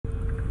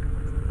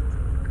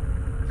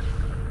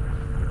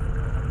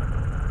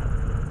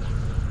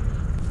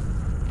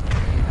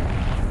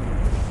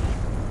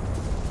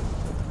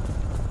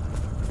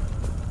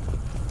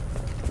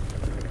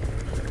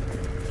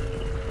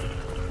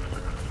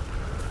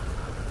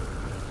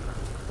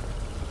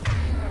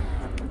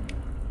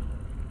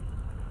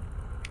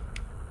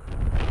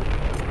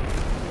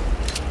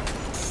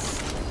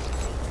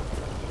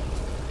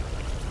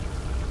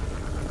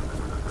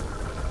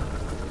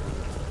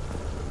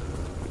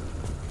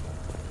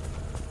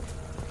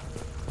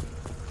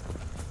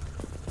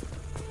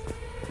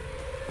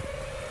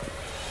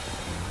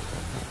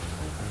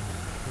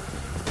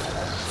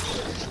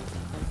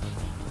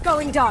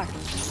Going dark.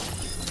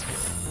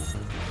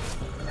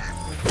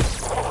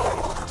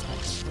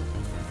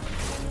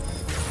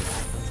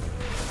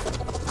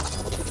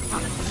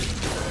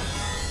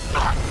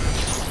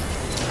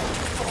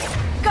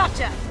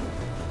 Gotcha!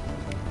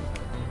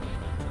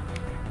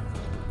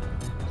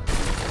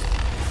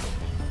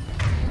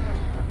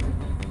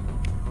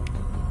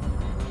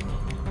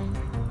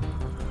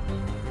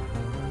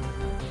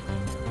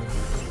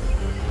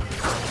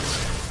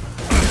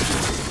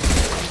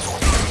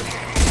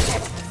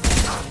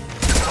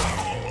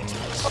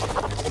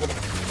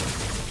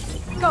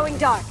 Going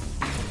dark.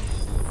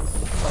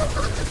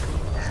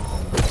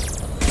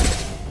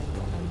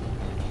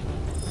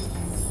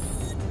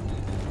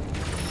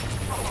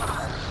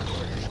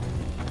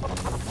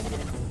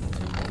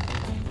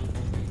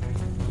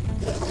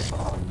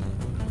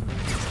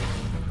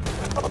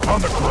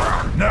 On the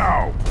ground,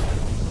 now!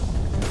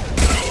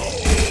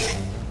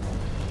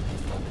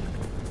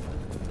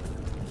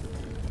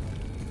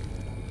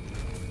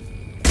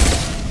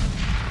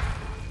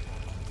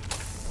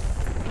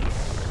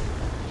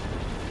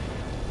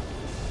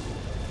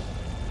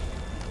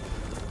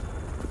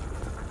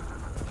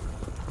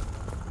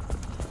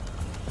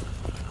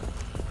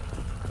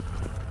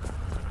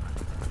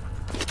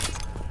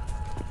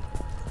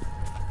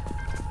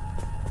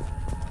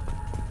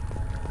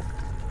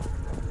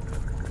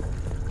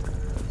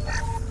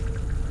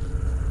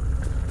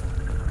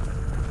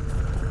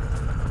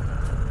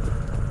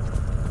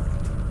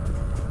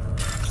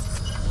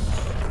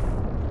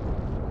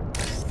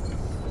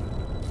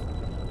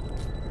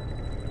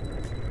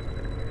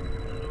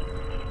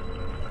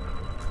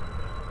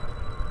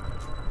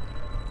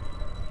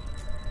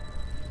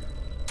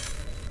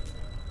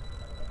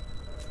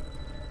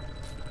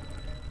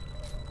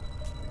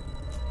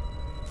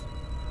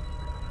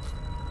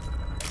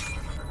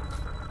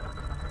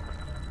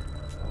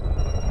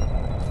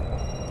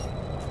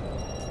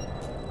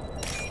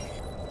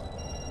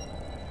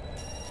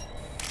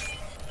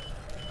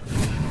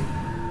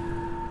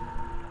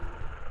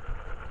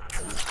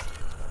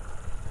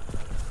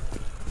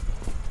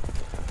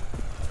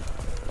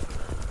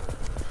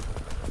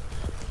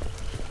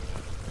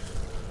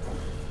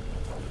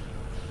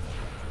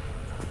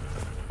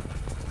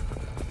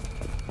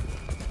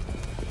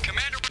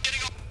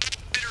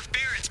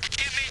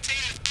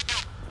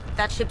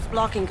 That ship's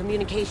blocking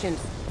communications.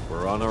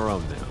 We're on our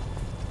own now.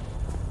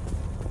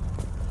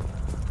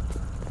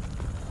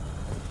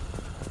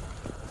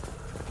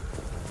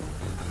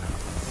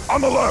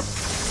 On the left!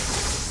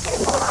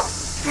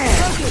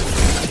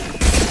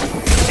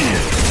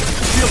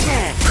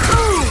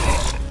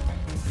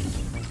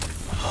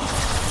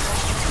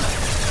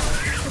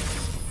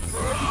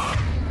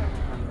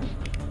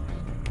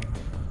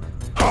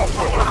 I'll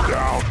put them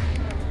down!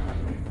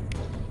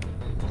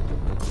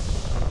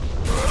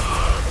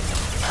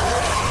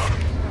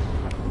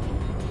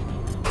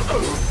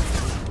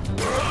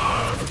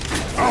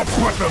 I'll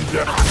put them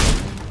down!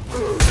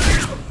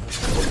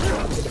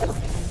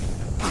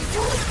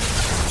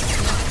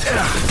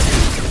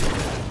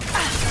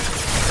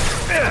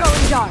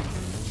 Going dark.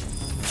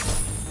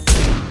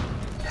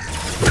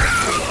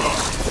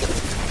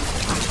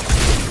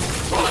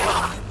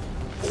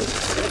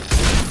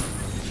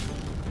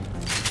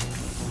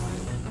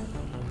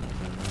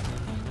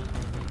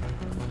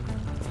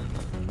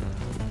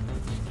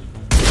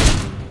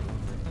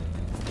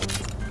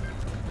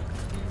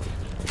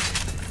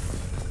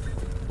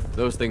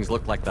 Those things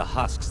look like the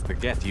husks the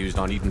Geth used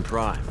on Eden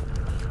Prime.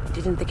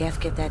 Didn't the Geth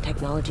get that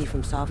technology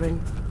from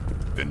Sovereign?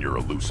 Then your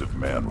elusive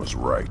man was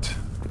right.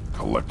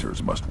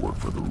 Collectors must work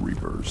for the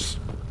Reapers.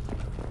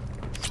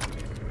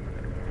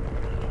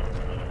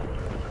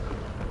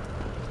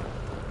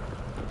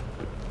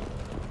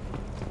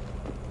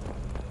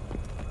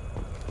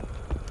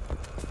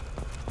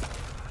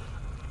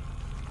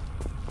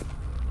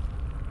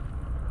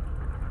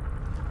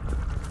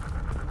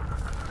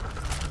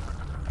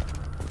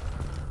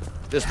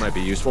 This might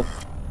be useful.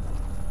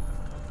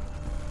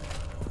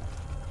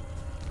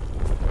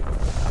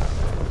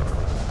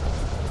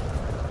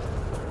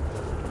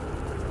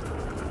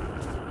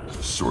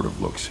 Sort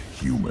of looks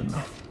human.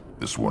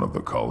 This one of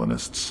the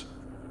colonists?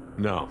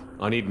 No.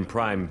 On Eden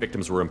Prime,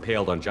 victims were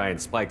impaled on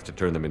giant spikes to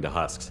turn them into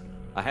husks.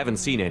 I haven't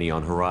seen any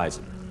on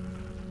Horizon.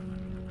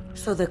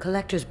 So the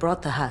Collectors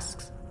brought the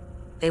husks.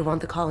 They want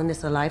the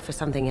colonists alive for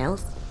something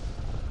else?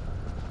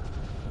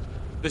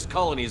 This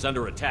colony is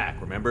under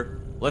attack, remember?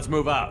 Let's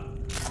move out.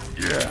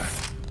 Yeah.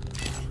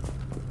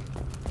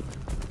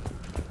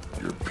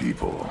 Your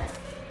people...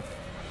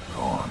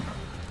 gone.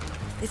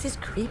 This is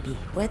creepy.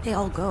 Where'd they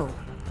all go?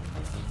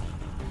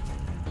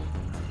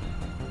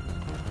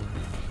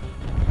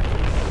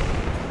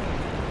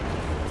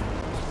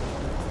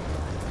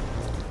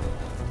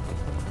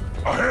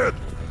 Ahead!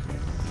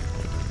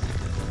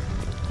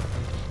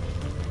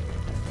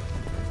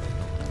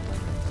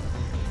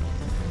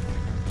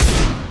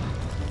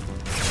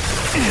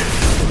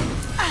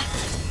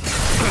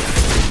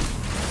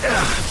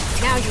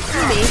 Now you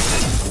see me.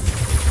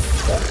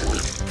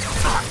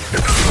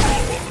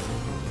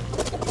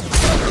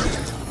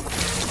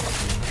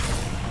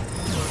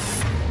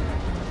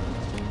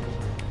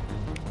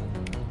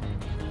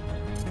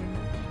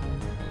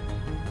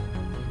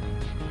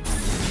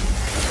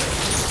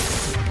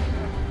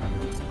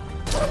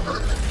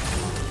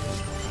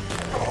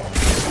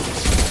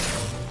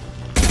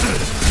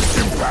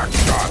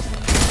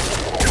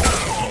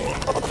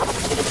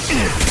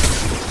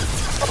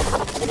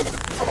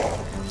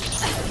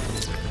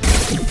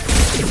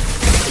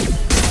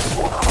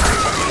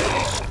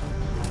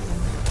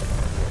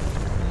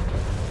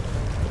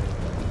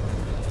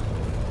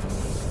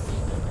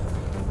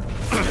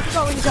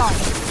 Going dark.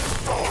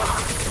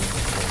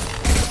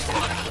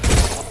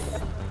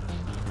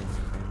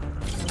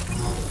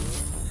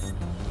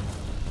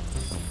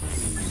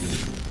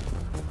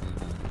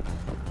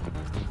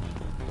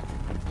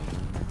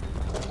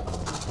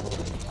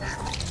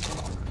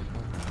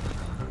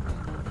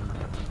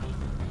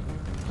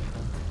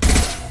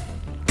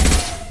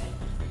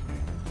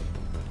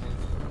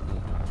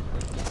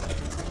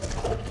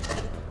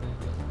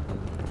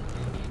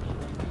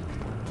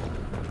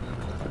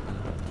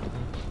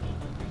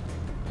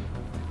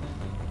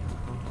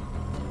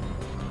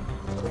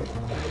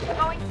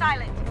 Going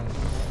silent.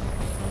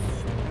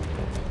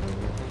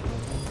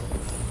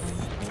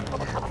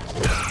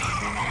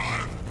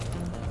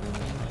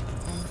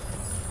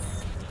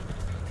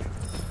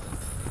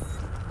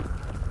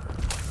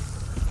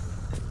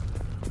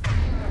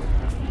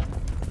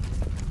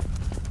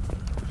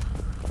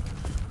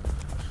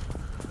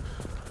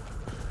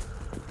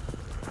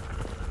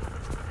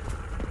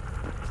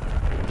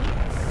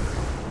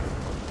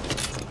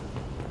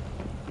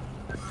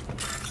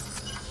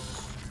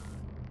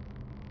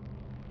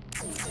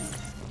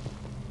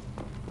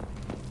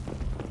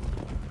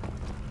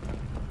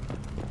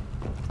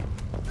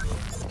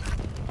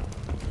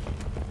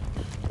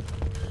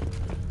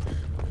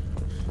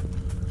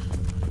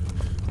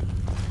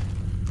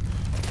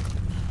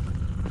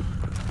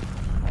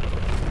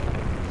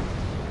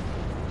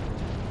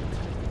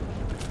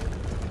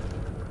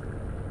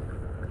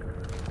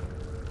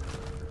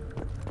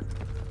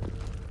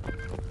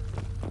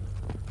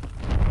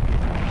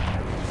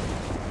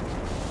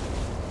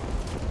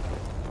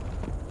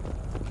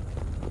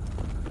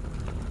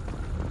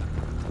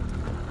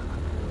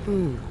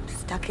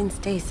 Stuck in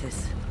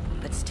stasis,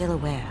 but still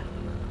aware.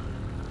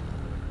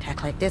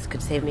 Tech like this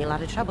could save me a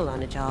lot of trouble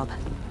on a job.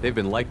 They've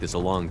been like this a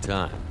long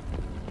time.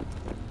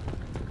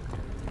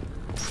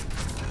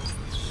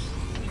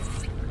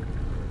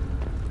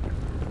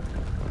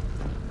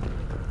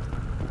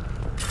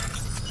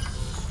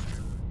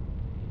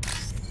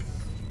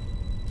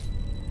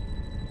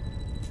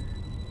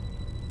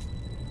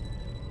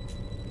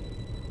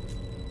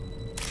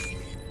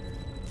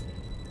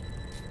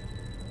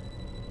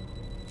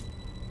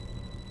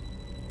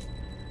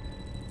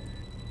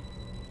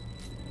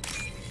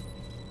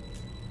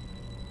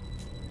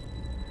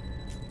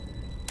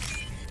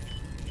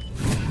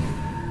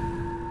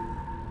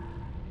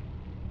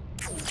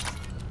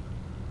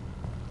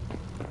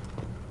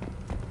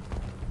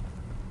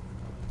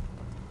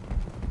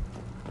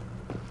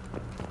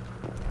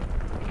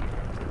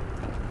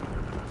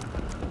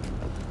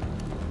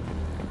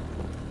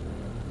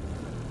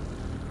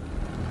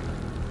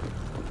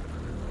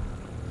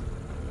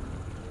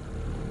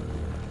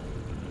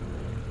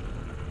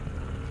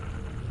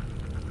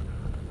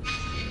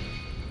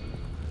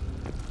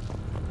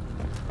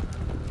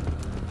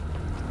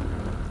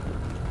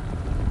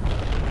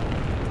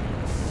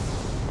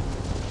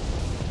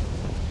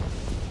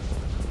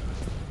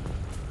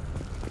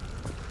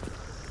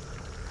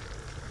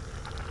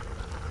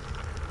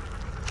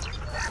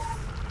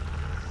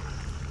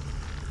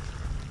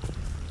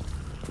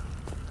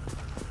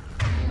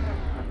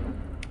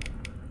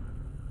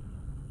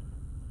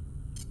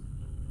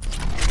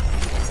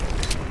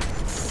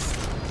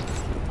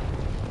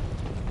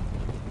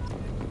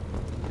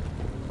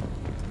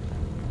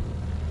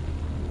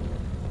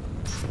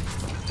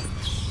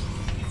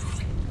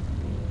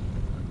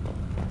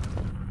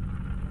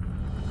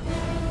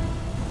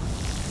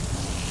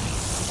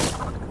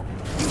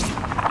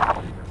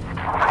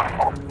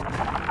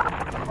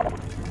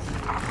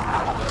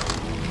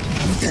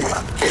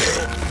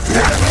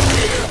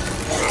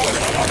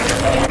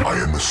 I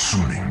am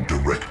assuming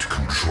direct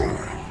control.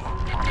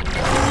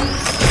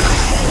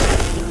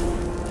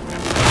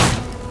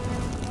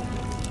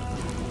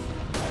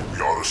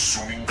 We are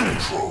assuming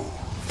control.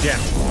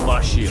 Damn,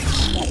 lost shield.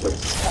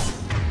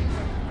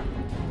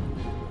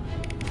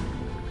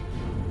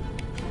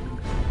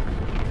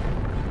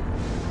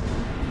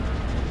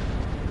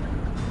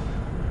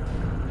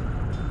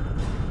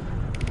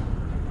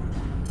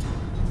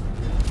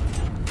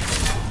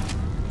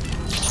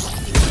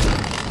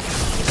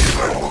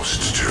 I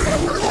must tell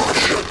you, Lord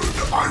Shepard,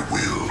 I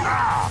will.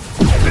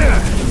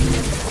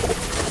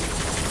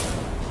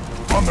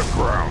 On the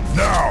ground,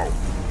 now!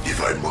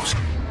 If I must...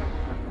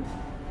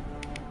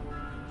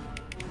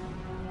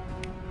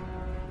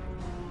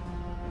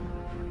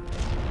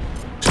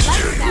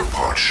 tear you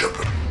apart,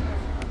 Shepard.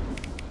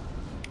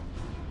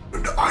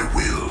 And I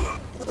will.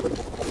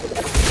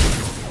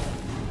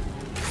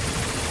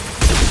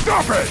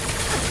 Stop it!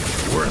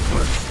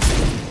 Worthless.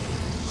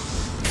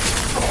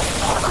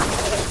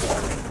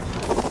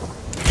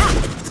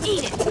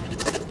 Eat it!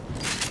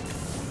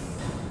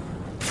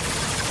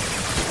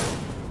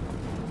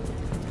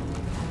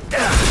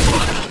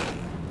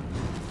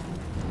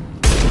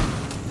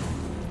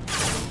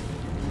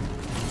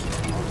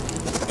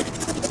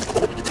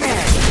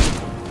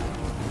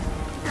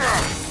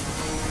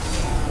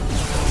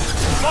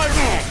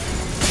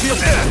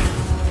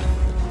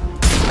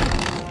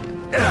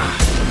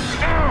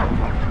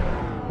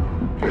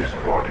 His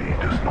body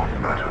does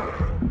not matter.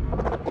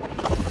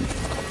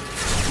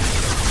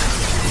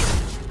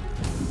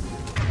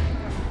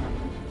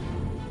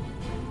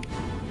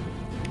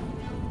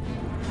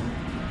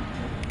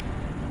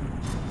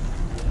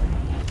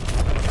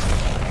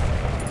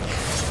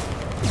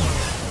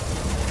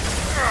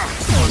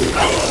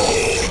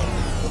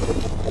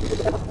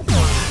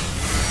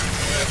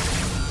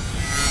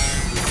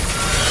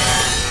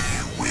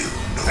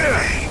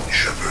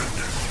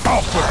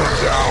 I'll put them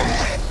down!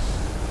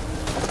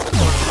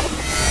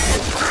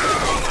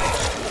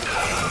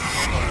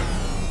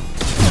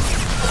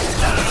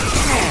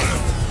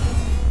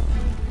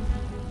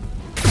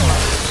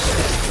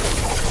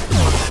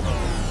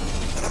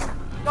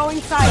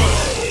 Going silent.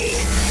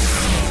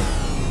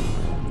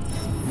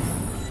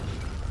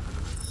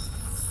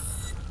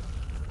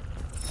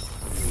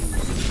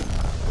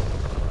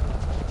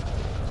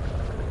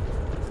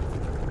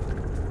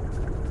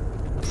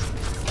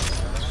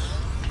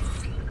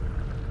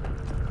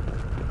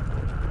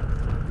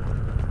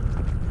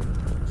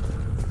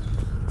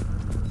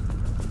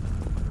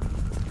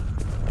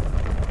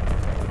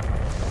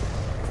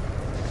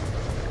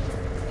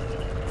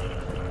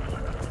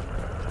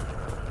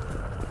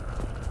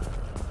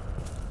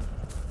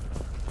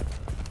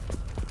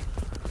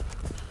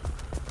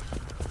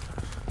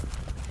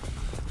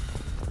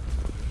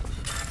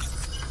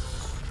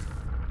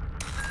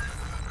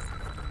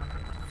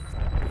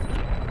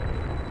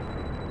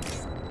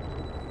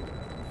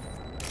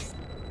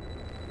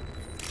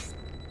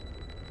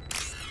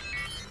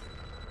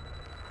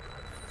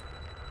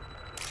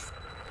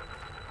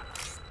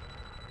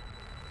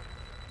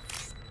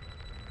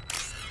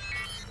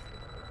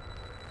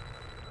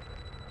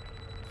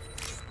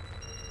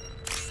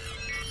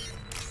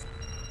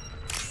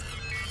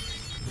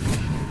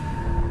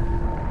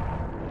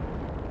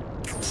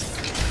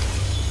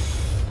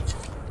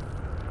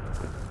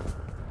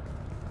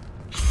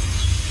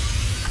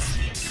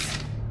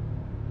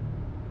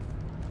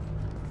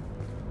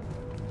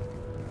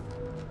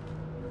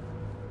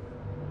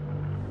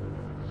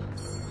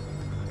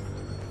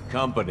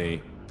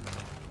 Company,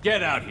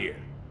 get out here,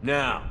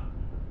 now!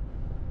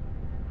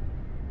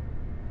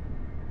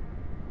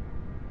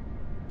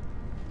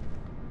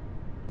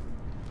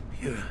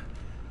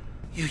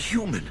 You're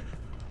human.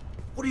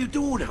 What are you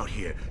doing out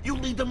here? You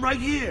lead them right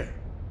here.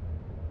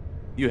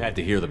 You had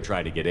to hear them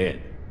try to get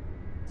in.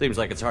 Seems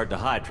like it's hard to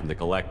hide from the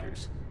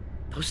Collectors.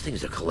 Those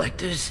things are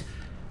collectors?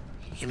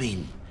 You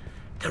mean,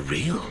 they're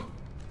real?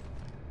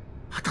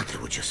 I thought they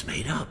were just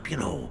made up, you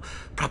know,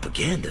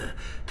 propaganda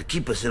to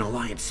keep us in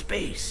Alliance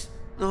space.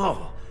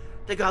 No,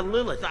 they got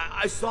Lilith.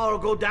 I saw her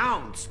go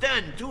down.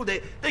 Sten, too.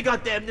 They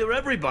got damn near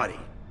everybody.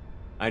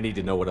 I need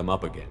to know what I'm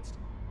up against.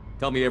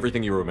 Tell me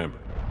everything you remember.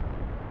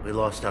 We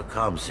lost our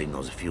comm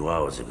signals a few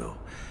hours ago.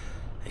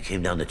 I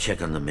came down to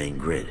check on the main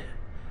grid.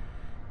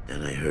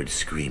 Then I heard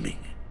screaming.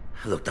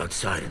 I looked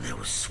outside and there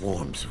were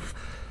swarms of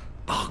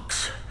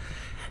bugs.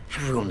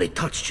 Everyone they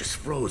touched just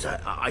froze.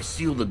 I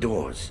sealed the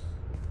doors.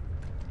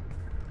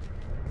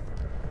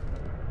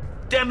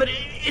 Damn it,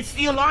 it's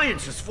the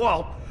Alliance's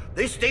fault.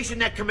 They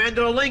stationed that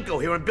Commander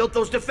Alenko here and built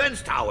those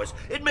defense towers.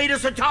 It made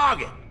us a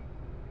target.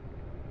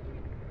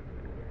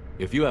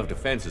 If you have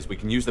defenses, we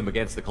can use them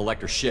against the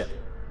Collector ship.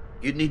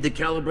 You'd need to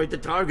calibrate the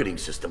targeting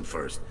system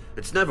first.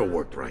 It's never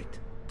worked right.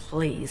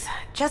 Please,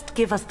 just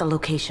give us the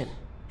location.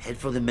 Head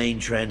for the main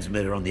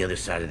transmitter on the other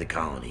side of the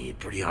colony.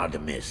 Pretty hard to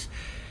miss.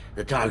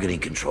 The targeting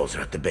controls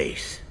are at the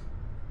base.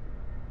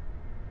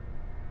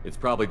 It's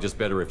probably just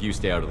better if you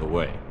stay out of the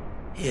way.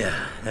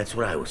 Yeah, that's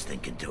what I was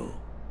thinking too.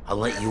 I'll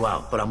let you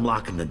out, but I'm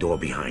locking the door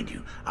behind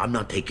you. I'm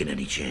not taking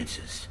any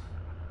chances.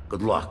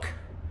 Good luck.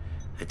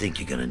 I think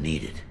you're gonna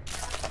need it.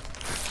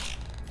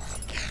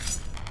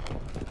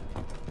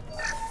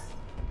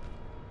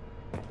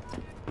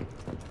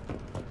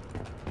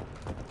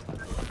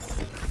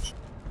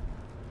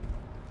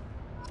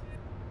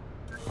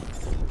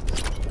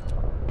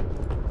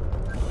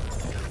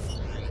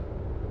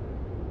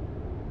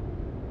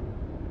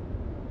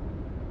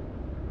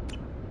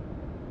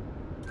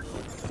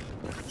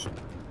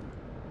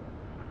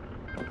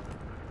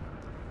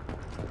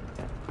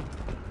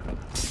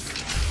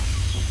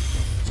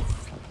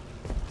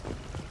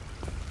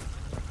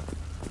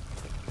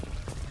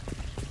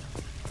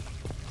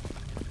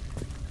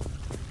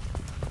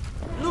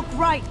 Look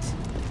right!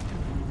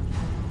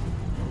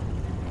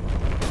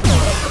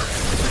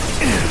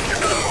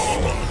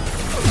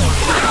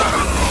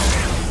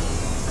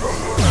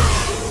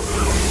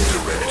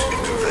 Direct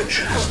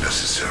intervention is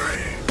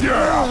necessary.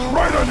 Yeah,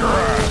 right on your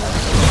ass!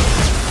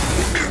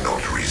 Do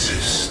not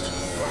resist.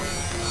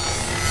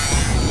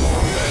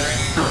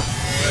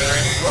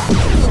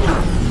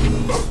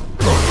 Level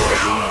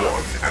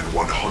 1 and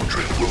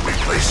 100 will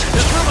replace it.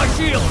 Just my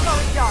shield!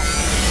 Going dark.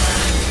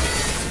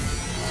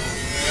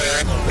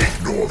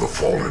 Ignore the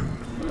fallen.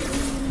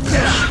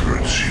 This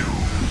hurts you.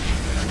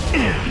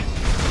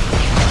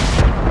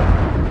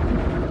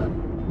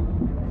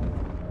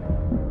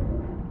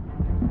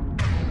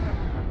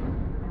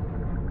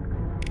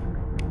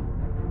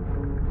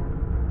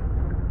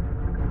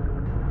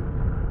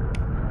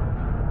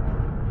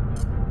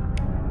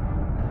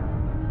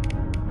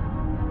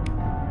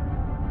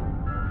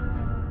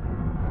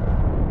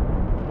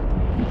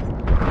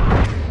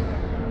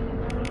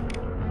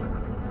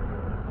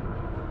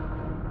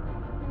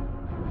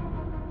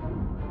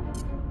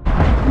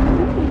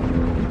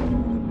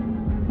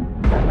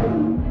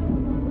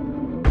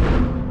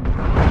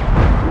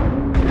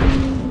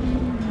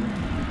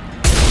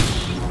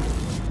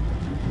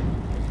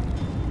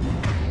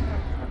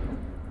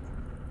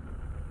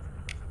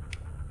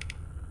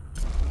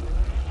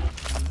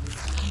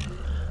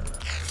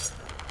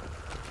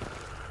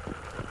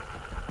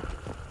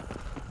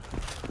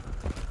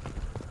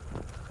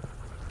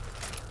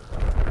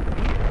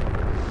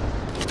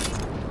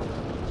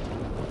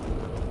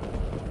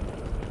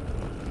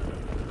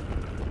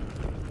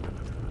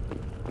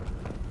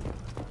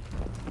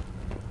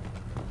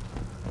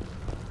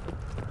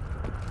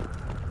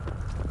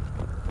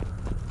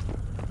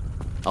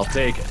 I'll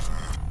take it.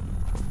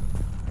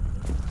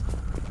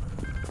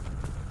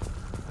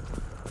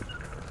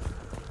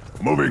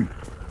 Moving.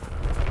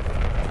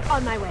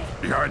 On my way.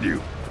 Behind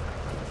you.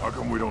 How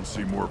come we don't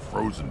see more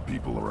frozen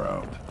people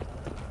around?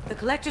 The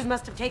collectors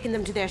must have taken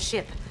them to their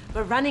ship.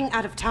 We're running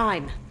out of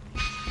time.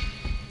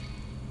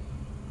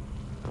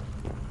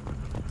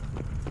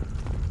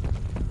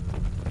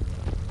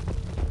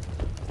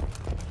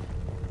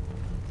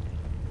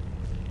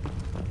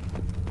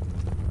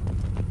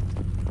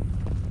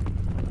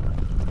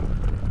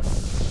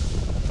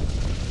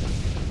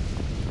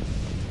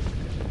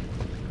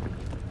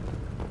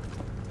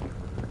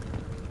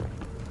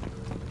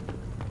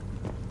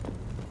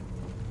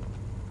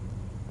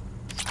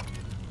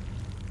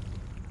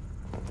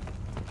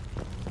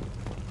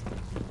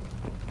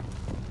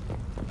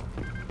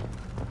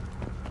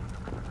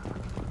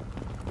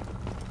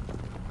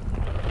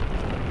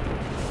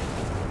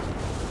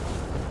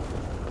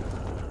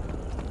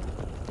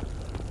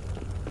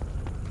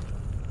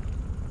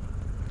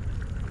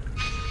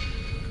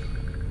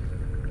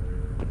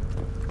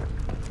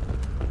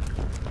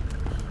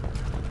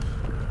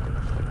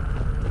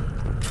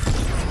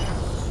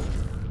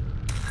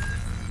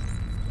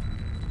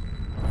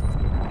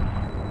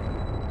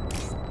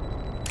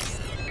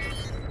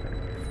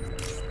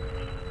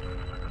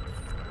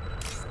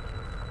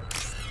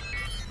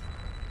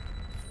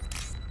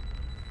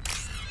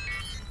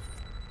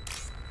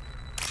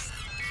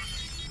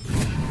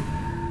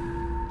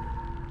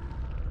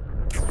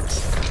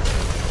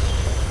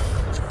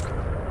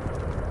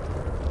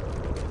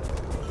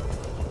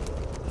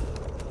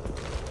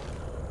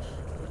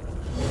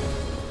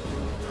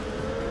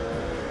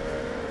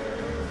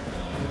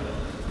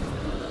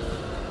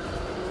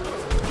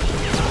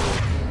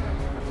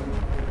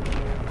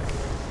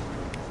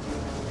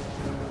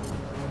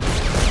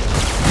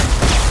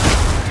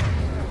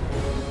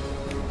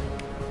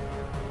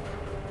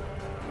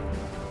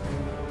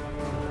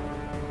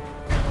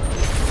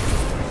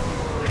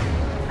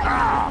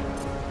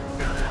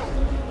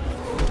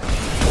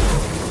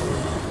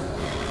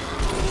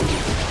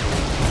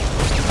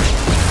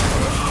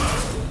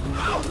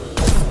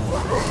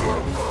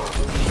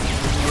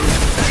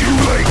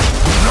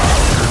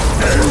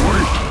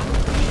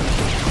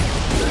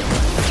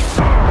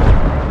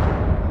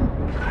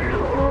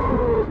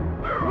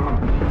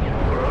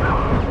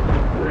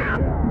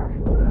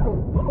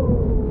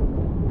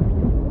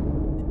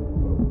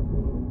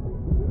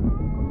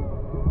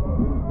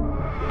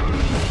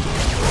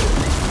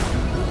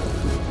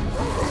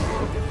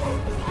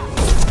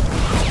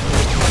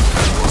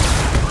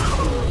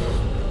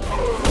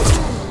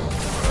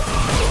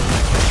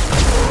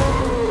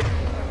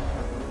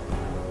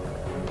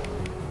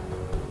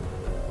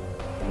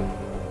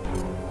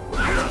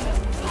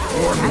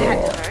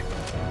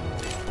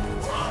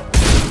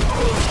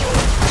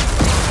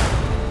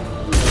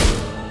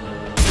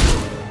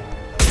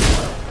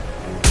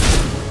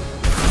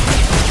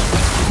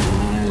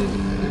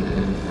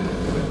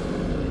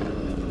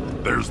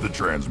 There's the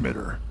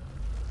transmitter.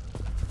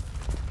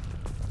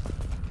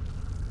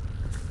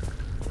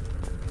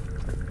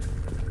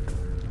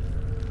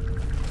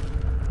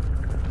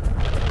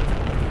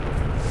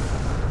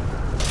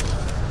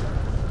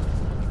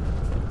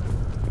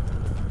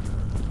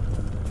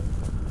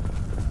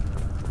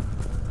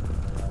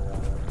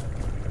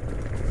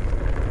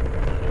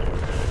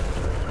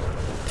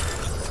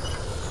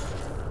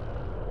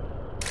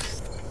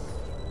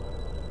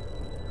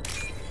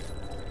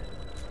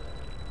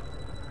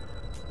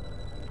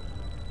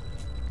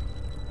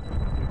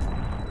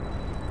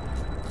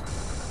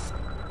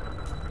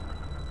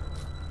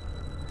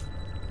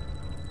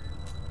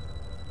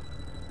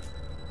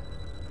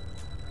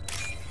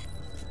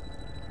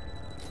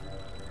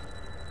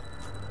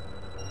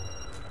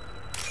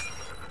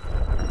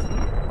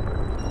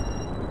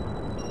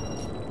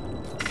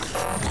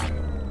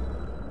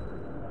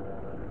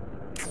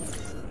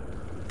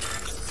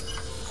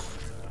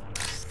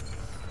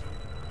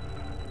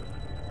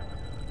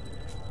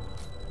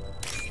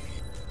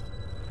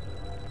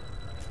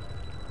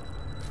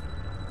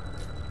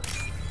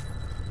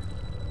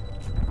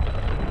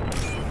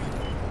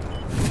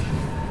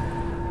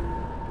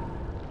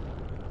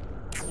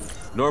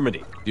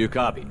 Normandy, do you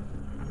copy?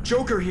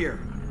 Joker here.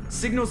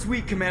 Signal's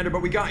weak, Commander,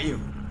 but we got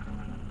you.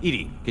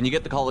 EDI, can you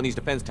get the colony's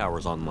defense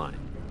towers online?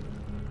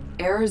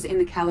 Errors in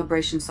the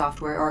calibration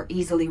software are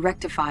easily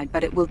rectified,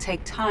 but it will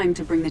take time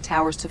to bring the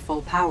towers to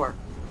full power.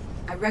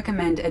 I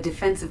recommend a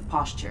defensive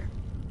posture.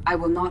 I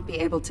will not be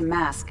able to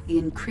mask the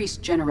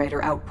increased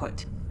generator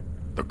output.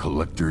 The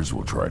collectors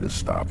will try to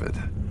stop it.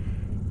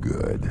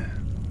 Good.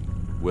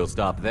 We'll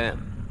stop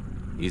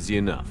them. Easy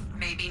enough.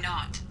 Maybe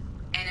not.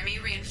 Enemy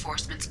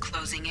reinforcements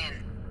closing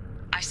in.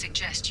 I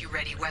suggest you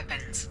ready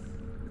weapons.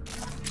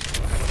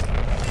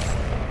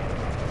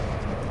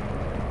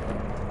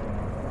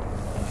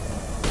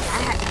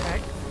 That had to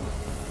hurt.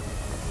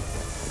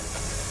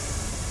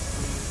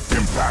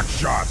 Impact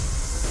shot.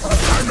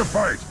 Time to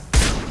fight.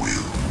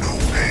 Will no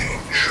pain,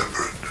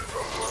 Shepard.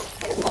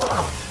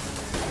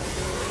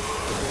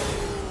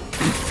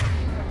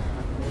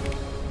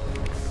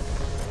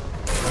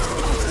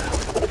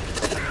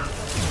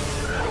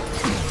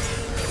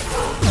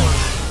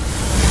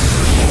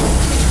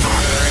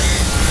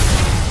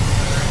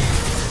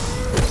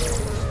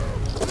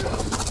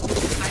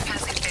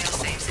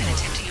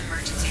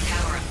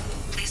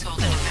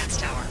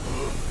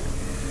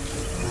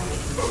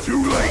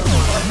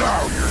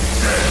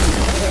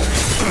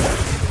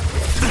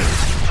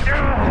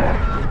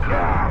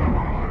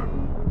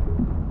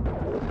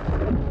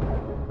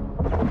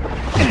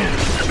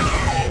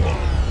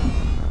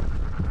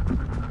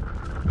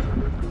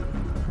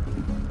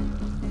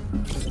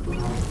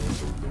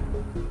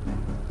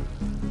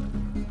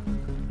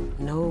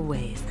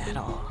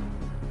 more.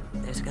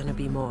 There's gonna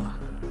be more.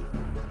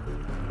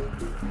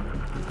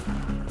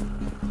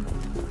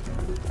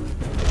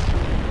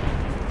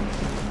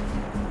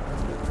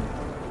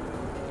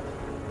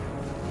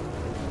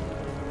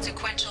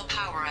 Sequential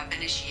power-up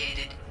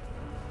initiated.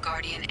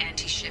 Guardian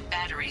anti-ship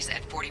batteries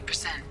at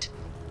 40%.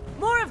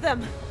 More of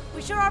them!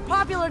 We sure are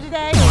popular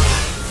today!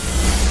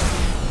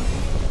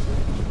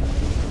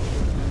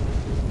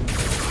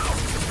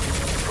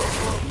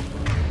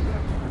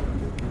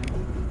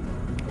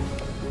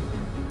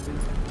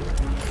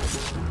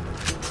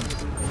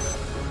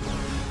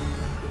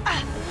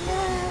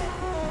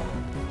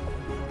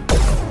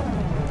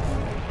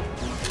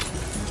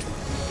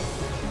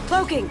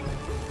 Cloaking!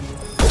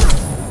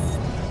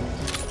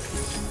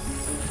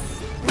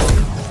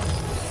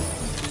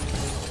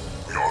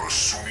 We are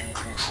assuming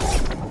control.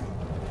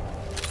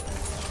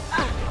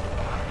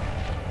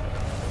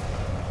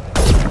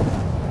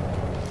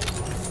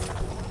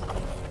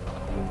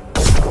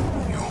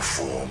 Your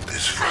form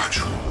is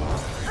fragile.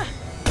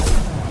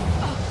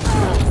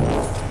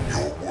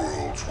 Your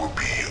worlds will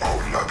be our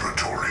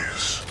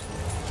laboratories.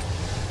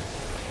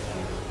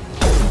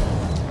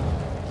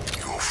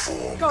 Your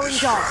form Going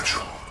is dark.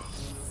 fragile.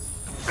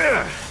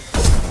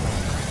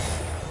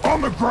 On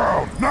the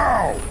ground,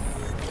 now!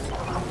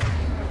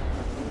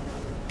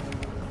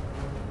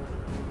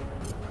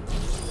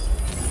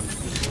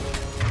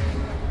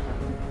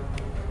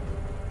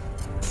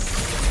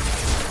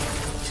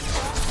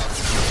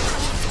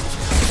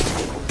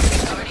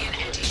 Guardian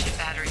anti-ship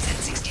batteries at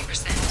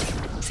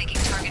 60%. Seeking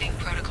targeting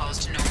protocols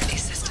to Normandy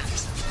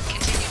systems.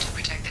 Continue to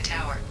protect the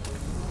tower.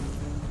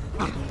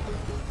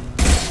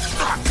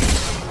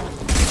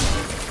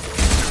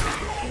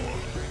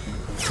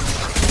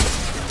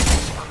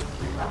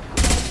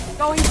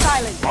 Going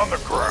silent! On the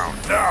ground,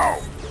 now!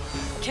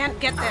 Can't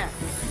get there.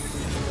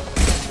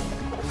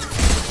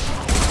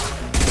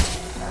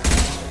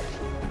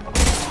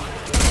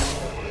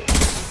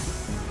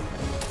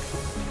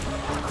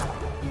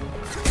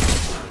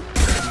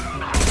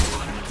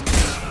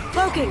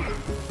 Cloaking!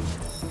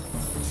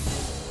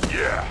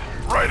 Yeah,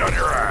 right on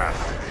your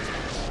ass!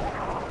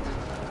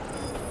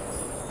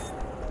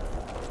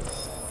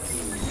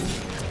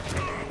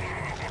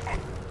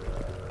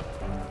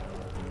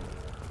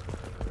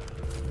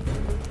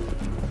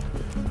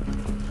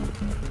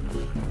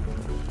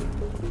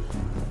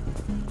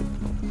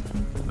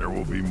 There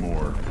will be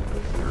more.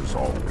 There's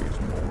always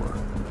more.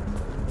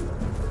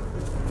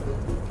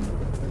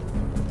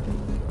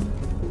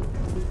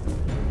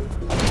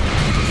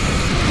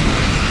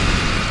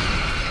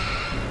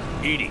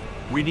 Edie,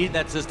 we need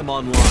that system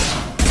online. I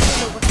don't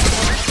know what the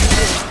hell this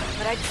is,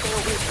 but I'd stay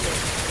away from it.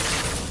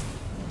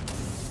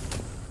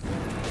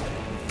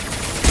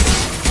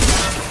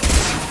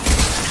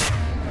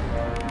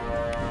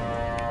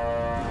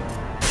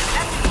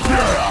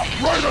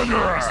 Yeah, right on your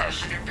At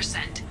ass!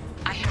 100%.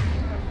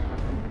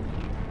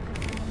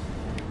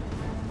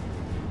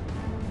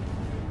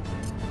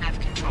 Have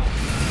control.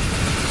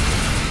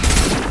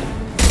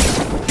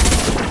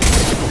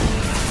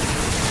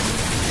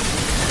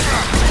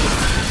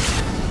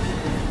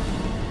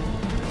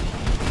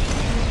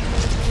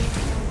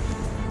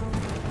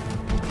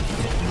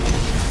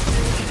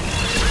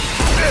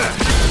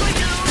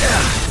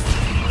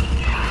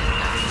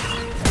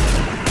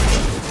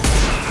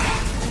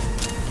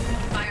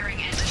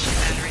 Firing anti-ship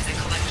batteries at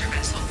collector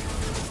vessel.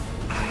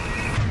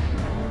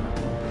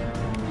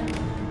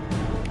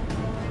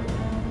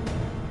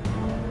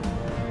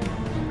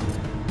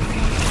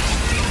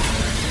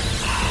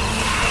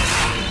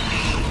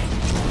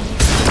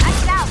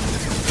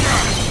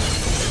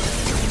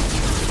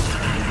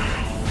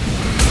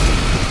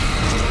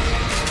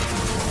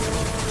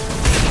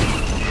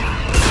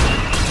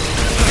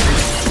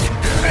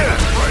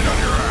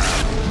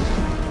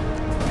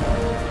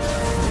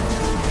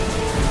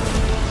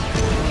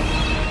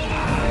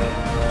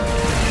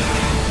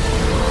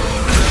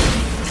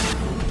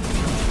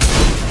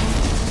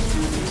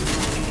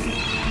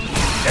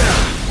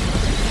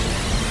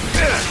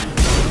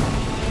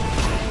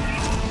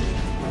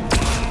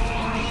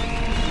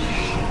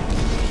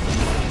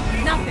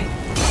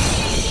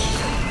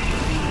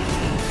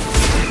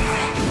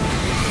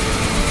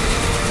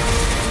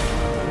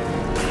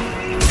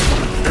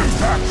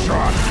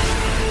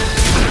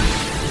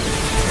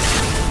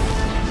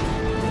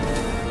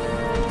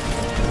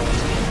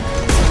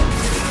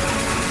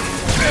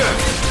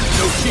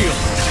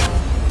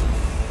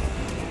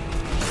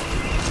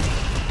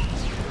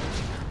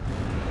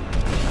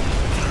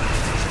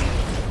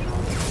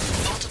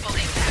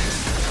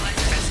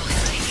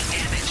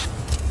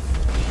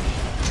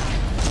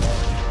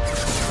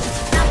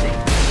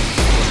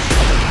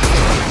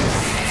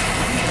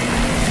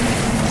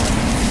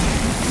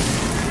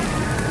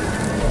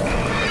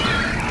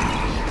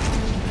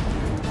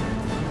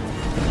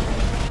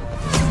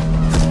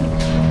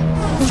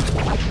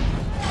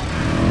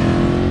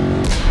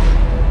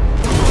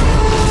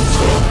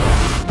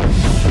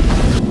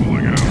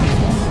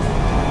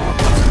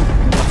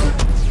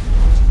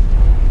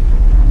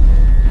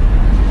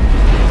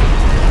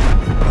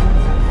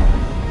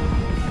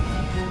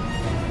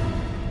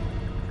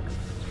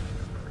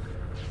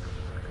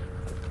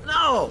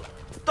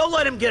 Don't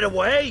let him get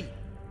away!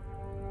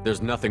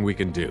 There's nothing we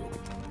can do.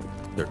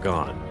 They're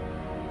gone.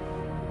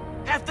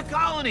 Half the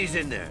colony's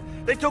in there.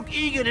 They took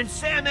Egan and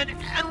Sam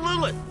and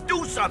Lilith.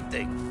 Do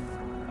something!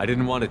 I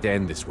didn't want it to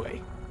end this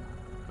way.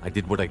 I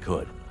did what I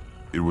could.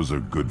 It was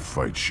a good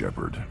fight,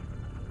 Shepard.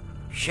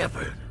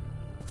 Shepard?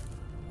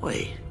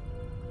 Wait.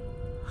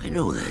 I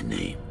know that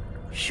name.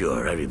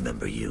 Sure, I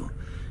remember you.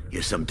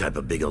 You're some type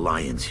of big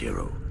Alliance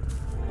hero.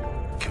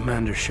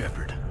 Commander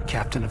Shepard,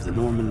 captain of the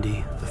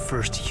Normandy, the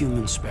first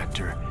human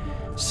Spectre,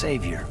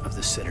 savior of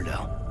the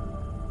Citadel.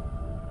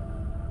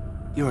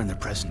 You're in the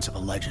presence of a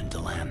legend,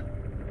 Delan.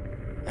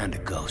 And a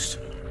ghost.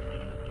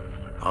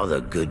 All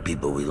the good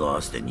people we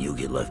lost and you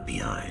get left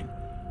behind.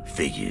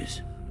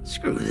 Figures.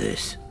 Screw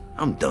this.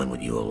 I'm done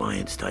with you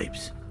Alliance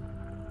types.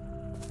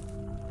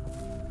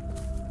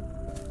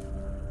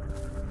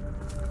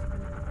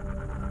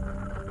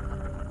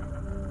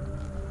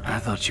 I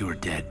thought you were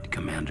dead,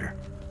 Commander.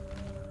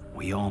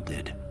 We all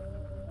did.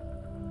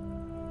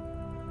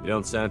 You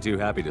don't sound too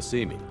happy to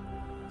see me.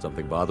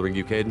 Something bothering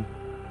you, Kaidan?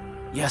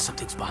 Yeah,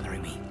 something's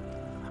bothering me.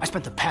 I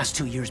spent the past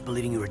 2 years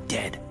believing you were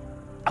dead.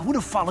 I would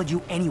have followed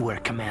you anywhere,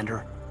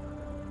 Commander.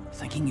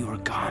 Thinking you were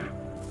gone.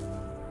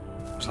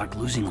 It was like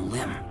losing a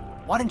limb.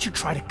 Why didn't you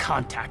try to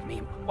contact me?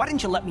 Why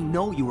didn't you let me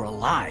know you were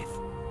alive?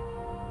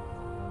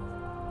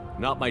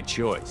 Not my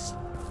choice.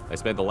 I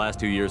spent the last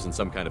 2 years in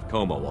some kind of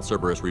coma while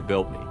Cerberus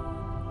rebuilt me.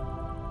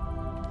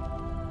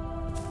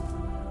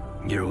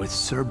 You're with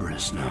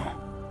Cerberus now.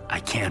 I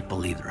can't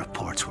believe the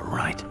reports were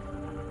right.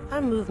 Our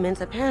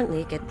movements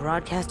apparently get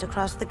broadcast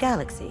across the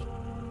galaxy.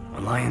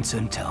 Alliance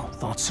Intel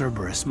thought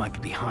Cerberus might be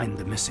behind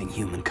the missing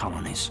human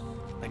colonies.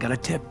 I got a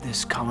tip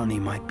this colony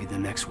might be the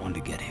next one to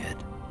get hit.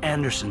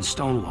 Anderson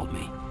stonewalled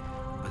me,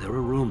 but there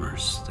were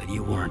rumors that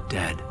you weren't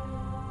dead,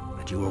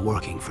 that you were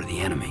working for the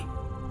enemy.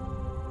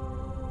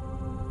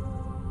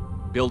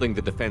 Building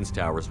the defense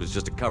towers was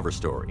just a cover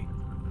story.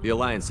 The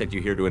Alliance sent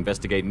you here to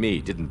investigate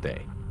me, didn't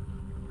they?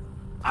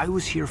 I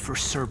was here for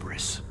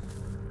Cerberus.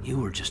 You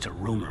were just a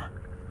rumor.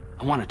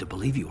 I wanted to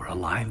believe you were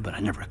alive, but I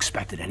never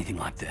expected anything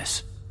like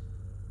this.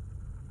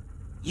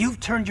 You've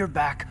turned your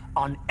back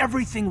on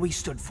everything we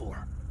stood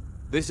for.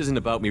 This isn't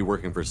about me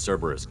working for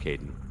Cerberus,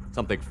 Kaidan.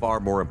 Something far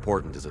more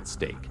important is at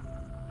stake.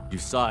 You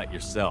saw it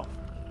yourself.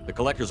 The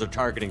Collectors are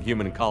targeting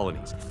human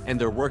colonies, and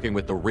they're working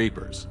with the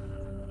Reapers.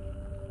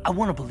 I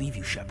want to believe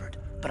you, Shepard,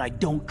 but I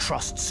don't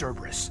trust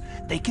Cerberus.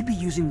 They could be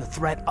using the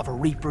threat of a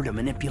Reaper to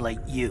manipulate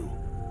you.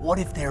 What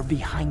if they're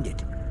behind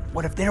it?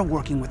 What if they're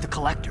working with the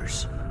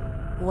Collectors?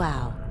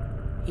 Wow.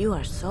 You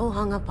are so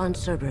hung up on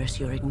Cerberus,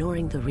 you're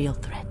ignoring the real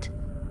threat.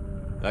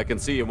 I can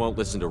see you won't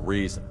listen to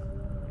reason.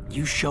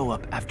 You show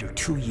up after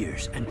 2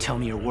 years and tell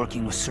me you're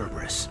working with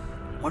Cerberus.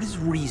 What does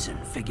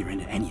reason figure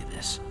into any of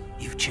this?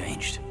 You've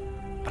changed.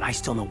 But I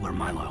still know where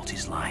my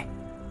loyalties lie.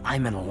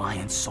 I'm an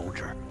Alliance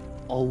soldier.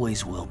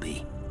 Always will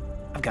be.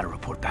 I've got to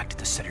report back to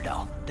the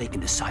Citadel. They can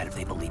decide if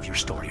they believe your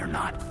story or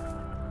not.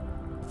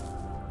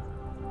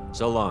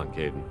 So long,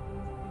 Kaidan.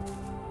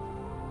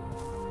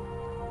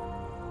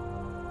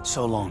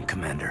 So long,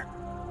 Commander.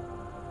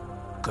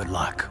 Good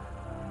luck.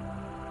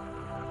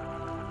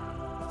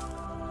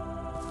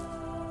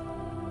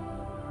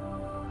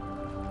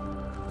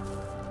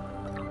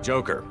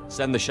 Joker,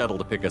 send the shuttle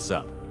to pick us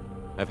up.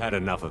 I've had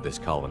enough of this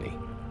colony.